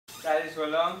that is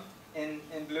Wolong in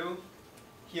blue,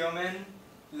 Hyomin,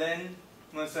 Lin,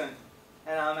 Musun,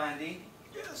 and I'm Andy.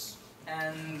 Yes.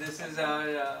 And this is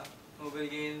our mobile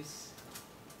games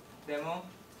demo.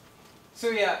 So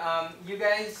yeah, you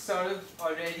guys sort of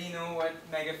already know what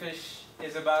Megafish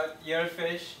is about. You're a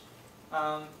fish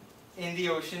in the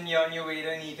ocean, you're on your way to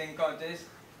an eating contest,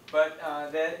 but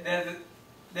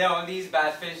there are all these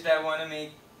bad fish that want to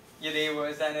make your day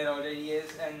worse than it already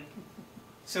is. And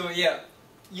so yeah,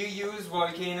 you use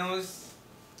volcanoes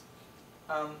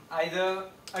either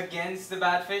against the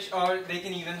bad fish, or they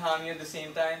can even harm you at the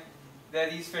same time. There are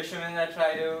these fishermen that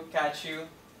try to catch you.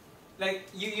 Like,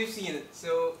 you've seen it.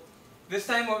 So this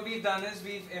time what we've done is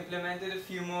we've implemented a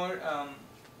few more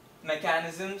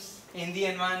mechanisms in the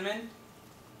environment,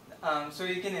 so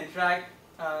you can interact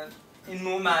in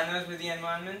more manners with the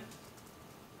environment,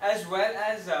 as well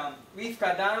as we've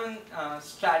cut down on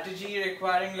strategy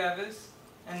requiring levels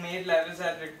and made levels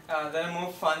that are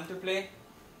more fun to play.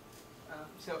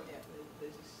 So yeah,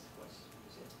 let's just watch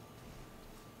this.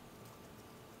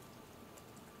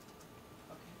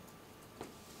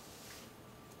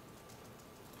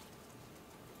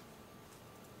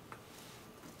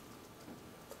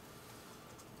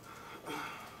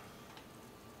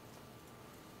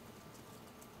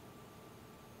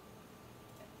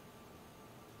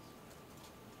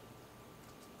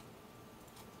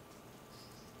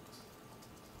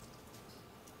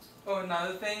 Oh,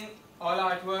 another thing, all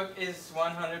artwork is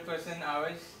 100%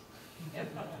 ours.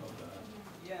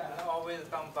 Yeah, always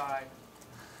done by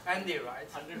Andy, right?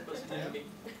 100% Andy.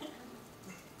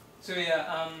 So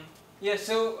yeah,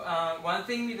 so one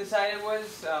thing we decided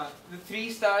was the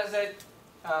 3 stars that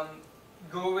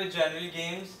go with general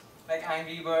games like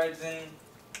Angry Birds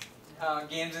and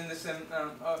games in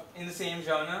the same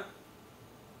genre.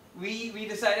 We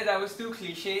decided that was too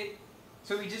cliched,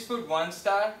 so we just put 1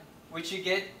 star, which you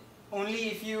get only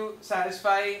if you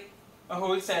satisfy a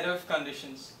whole set of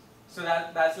conditions. So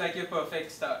that's like your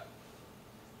perfect star.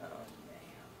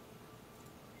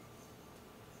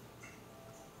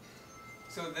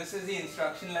 So this is the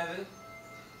instruction level.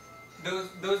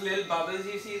 Those little bubbles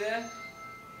you see there,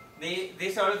 they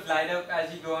sort of light up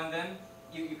as you go on them.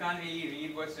 You can't really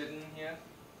read what's written here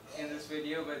in this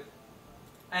video, but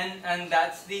and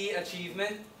that's the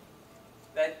achievement.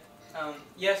 That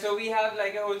yeah, so we have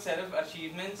like a whole set of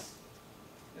achievements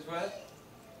as well.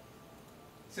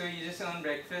 So you just earn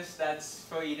breakfast. That's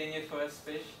for eating your first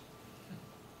fish.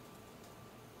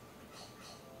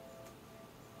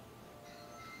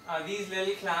 These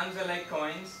little clams are like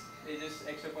coins. They're just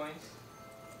extra points.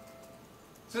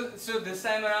 So this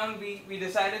time around we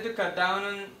decided to cut down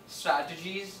on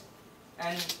strategies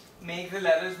and make the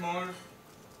levels more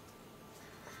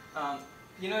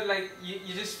you know, like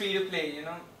you're just free to play, you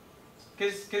know,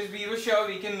 because we were sure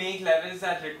we can make levels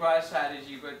that require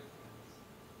strategy, but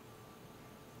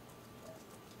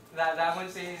that one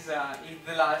says eat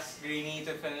the last greenie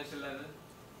to finish the level.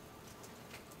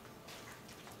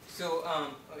 So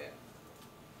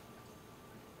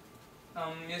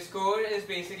your score is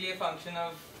basically a function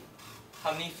of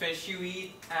how many fish you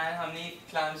eat and how many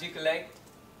clams you collect.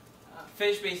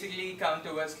 Fish basically count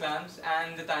towards clams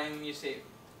and the time you save.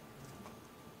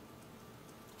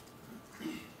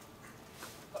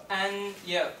 And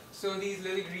yeah, so these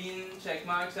little green check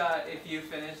marks are if you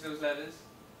finish those levels.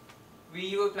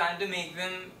 We were planning to make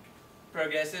them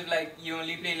progressive, like you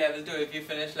only play level 2 if you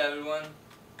finish level 1,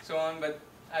 so on, but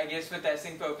I guess for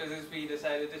testing purposes we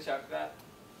decided to chuck that.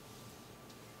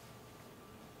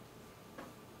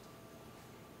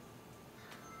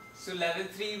 So level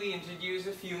 3 we introduced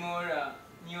a few more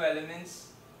new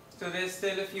elements. So there's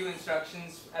still a few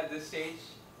instructions at this stage.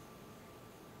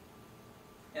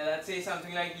 Yeah, let's say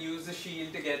something like use the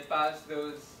shield to get past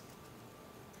those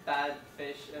bad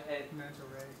fish ahead. Mental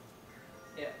rate.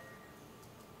 Yeah.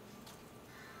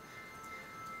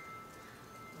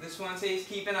 This one says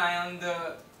keep an eye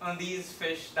on these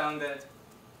fish down there.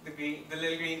 The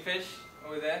little green fish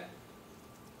over there.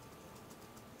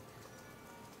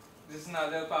 This is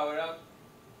another power up.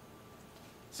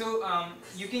 So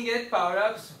you can get power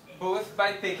ups both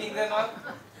by picking them up.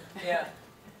 Yeah.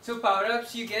 So power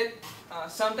ups you get.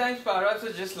 Sometimes power ups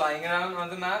are just lying around on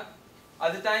the map.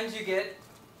 Other times you get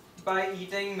by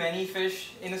eating many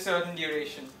fish in a certain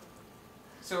duration.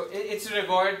 So it's to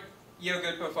reward your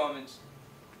good performance.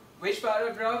 Which power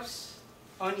up drops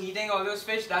on eating all those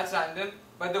fish, that's random,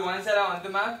 but the ones that are on the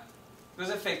map, those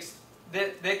are fixed.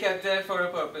 They're kept there for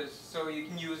a purpose, so you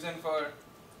can use them for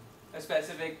a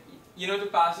specific, you know, to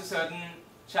pass a certain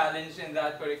challenge in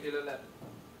that particular level.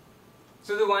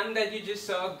 So the one that you just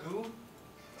saw, goo,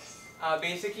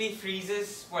 basically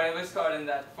freezes whatever's caught in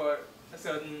that for a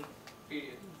certain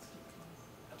period.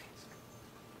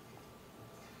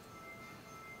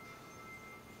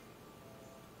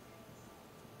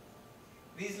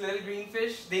 These little green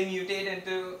fish, they mutate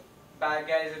into bad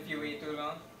guys if you wait too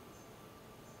long.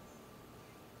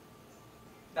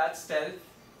 That's stealth.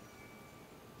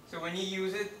 So when you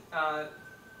use it,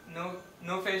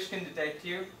 no fish can detect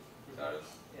you. Sort of.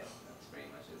 Yeah, that's pretty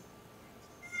much it.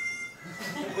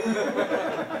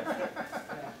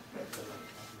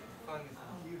 Fun.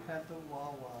 You had the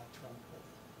wah-wah trumpet.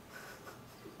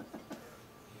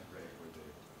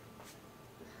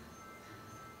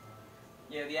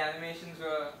 Yeah, the animations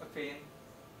were a pain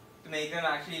to make them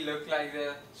actually look like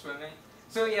they're swimming.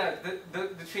 So yeah,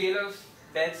 the trail of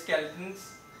dead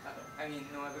skeletons, I mean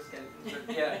no other skeletons,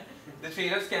 but yeah, the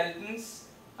trail of skeletons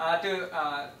are to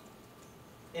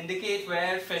indicate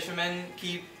where fishermen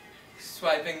keep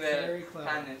swiping their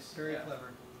handnets. Very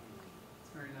clever.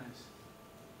 Very nice.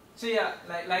 So yeah,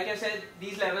 like I said,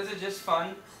 these levels are just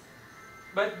fun,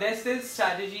 but there's still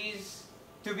strategies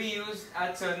to be used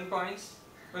at certain points.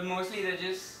 But mostly they're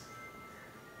just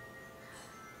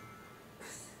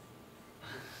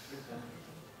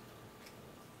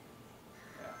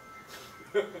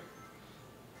That's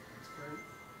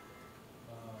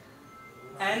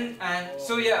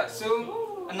great.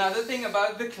 So another thing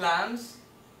about the clams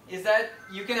is that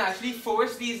you can actually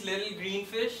force these little green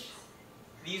fish,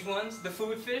 these ones, the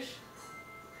food fish,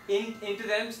 into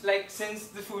them. Like since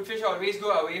the food fish always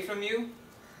go away from you,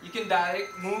 you can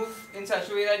move in such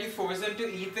a way that you force them to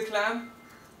eat the clam,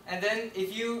 and then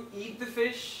if you eat the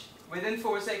fish within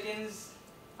 4 seconds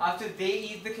after they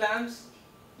eat the clams,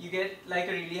 you get like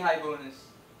a really high bonus.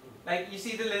 Like you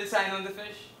see the little sign on the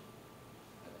fish?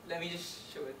 Let me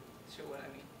just show what I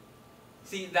mean.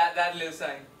 See that little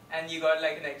sign, and you got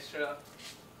like an extra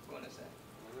bonus there.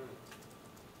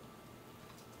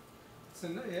 So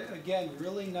again,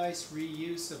 really nice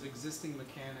reuse of existing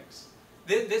mechanics.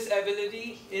 This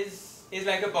ability is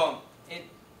like a bomb.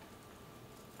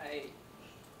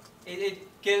 It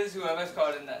kills whoever's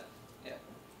caught in that. Yeah.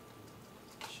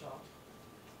 Shot.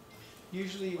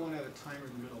 Usually you want to have a timer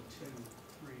in the middle, 2,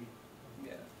 3.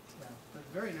 Yeah. Yeah. But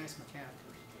very nice mechanic.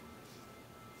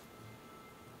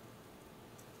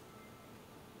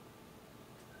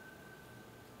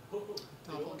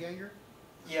 Doppelganger?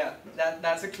 Yeah,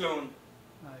 that's a clone.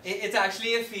 Nice. It's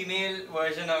actually a female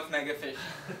version of Megafish,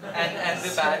 and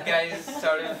the bad guys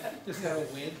sort of just got a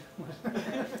wig.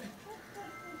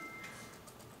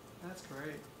 That's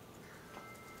great.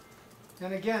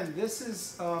 And again, this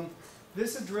is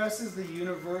this addresses the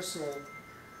universal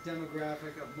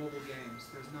demographic of mobile games.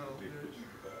 There's no.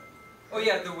 Oh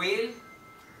yeah, the whale.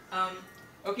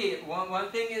 Okay, one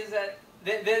thing is that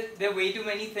there are way too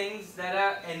many things that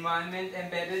are environment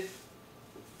embedded.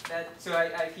 So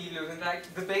I keep losing track.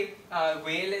 The big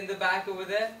whale in the back over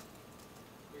there.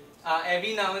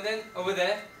 Every now and then, over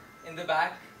there, in the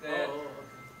back, there,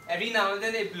 every now and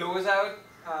then it blows out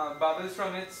bubbles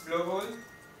from its blowhole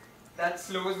that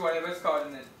slows whatever's caught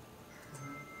in it.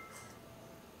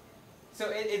 So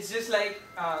it's just like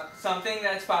something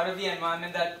that's part of the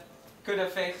environment that could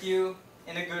affect you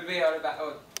in a good way or a bad.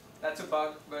 Oh, that's a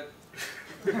bug, but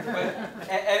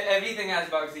everything has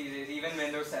bugs these days, even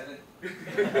Windows 7. Well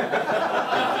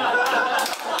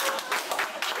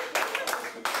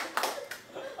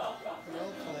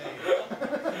played.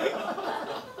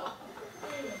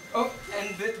 Oh,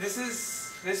 and this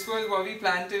was what we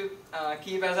plan to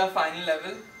keep as our final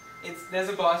level. There's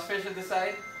a boss fish at the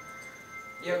side.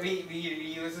 Yeah, we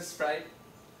reuse a sprite.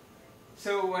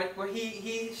 So what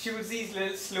he shoots these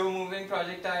little slow moving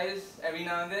projectiles every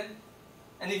now and then.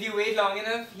 And if you wait long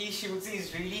enough, he shoots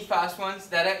these really fast ones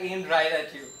that are aimed right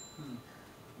at you.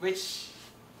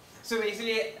 So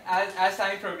basically, as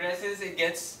time progresses, it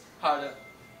gets harder.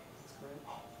 That's great.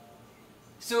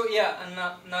 So yeah,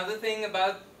 another thing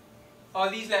about all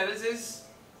these levels is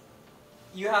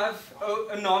you have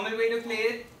a normal way to play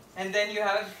it, and then you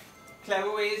have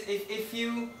clever ways. If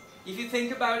you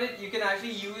think about it, you can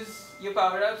actually use your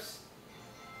power-ups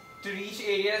to reach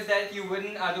areas that you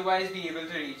wouldn't otherwise be able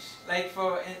to reach. Like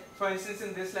for instance,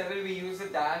 in this level, we use the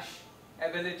dash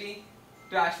ability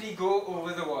to actually go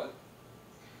over the wall.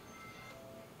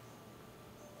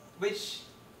 Which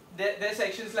there are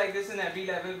sections like this in every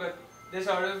level, but they're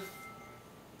sort of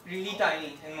really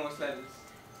tiny in most levels.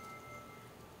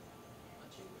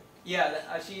 Yeah,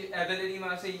 the ability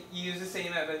must say you use the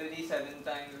same ability 7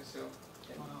 times or so.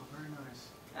 Yeah. Wow, very nice.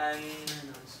 And very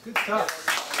nice. Good stuff.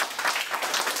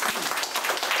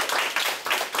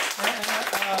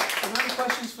 Any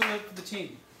questions for the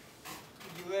team?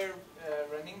 You were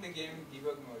running the game in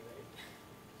debug mode,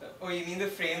 right? Oh, you mean the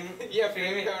frame? Yeah,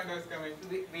 frame frame count was coming.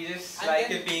 We just And like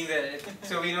then- it being there,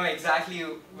 so we know exactly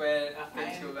where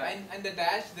things go back. And the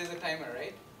dash, there's a timer,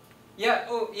 right? Yeah.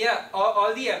 Oh, yeah.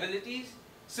 All the abilities.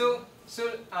 So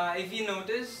if you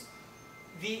notice,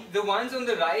 the ones on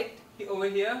the right over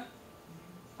here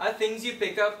are things you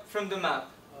pick up from the map,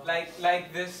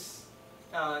 like this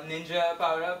ninja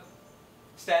power up,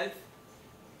 stealth.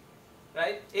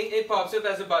 Right? It pops up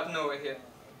as a button over here.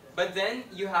 But then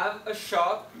you have a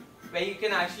shop where you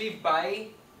can actually buy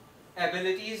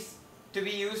abilities to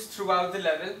be used throughout the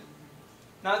level.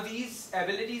 Now these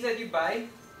abilities that you buy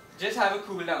just have a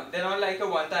cooldown. They're not like a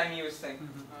one-time use thing.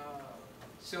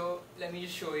 So let me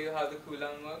just show you how the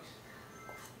cooldown works.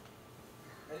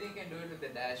 I think you can do it with the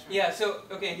dash. Right? Yeah, so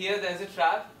okay, here there's a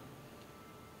trap.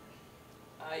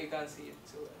 You can't see it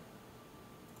so well.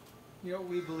 You know,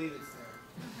 we believe it's there.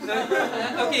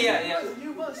 Okay, yeah.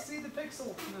 You must see the pixel.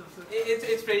 No, so-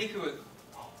 It's pretty cool.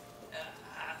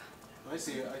 I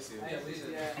see it, I see it. I see it,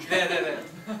 yeah. There.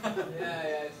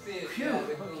 Yeah, I see it. Phew, Yeah,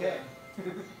 the cool okay.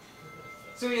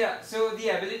 one. So the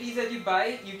abilities that you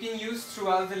buy, you can use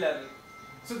throughout the level.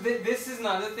 So this is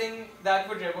another thing that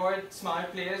would reward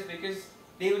smart players because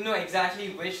they would know exactly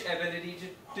which ability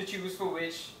to choose for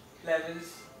which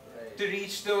levels Right. to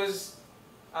reach those,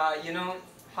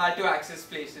 hard to access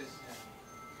places.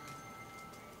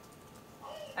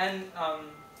 And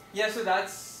yeah, so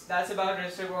that's about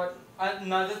risk reward.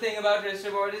 Another thing about risk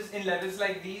reward is in levels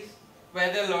like these,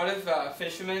 where there are a lot of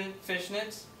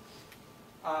fishnets,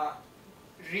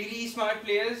 really smart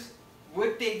players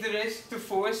would take the risk to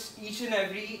force each and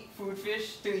every food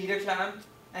fish to eat a clam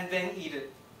and then eat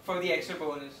it for the extra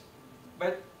bonus.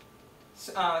 But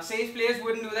safe players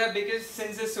wouldn't do that because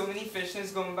since there's so many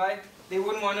fishnets going by, they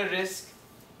wouldn't want to risk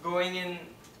going in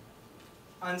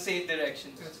unsafe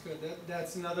directions. That's good.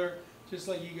 That's another, just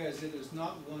like you guys did, there's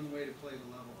not one way to play the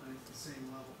level, and it's the same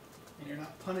level. And you're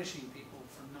not punishing people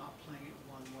for not playing it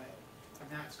one way. And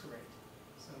that's great.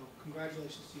 So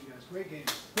congratulations to you guys. Great game.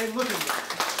 Great looking game.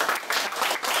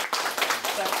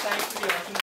 Thanks for the awesome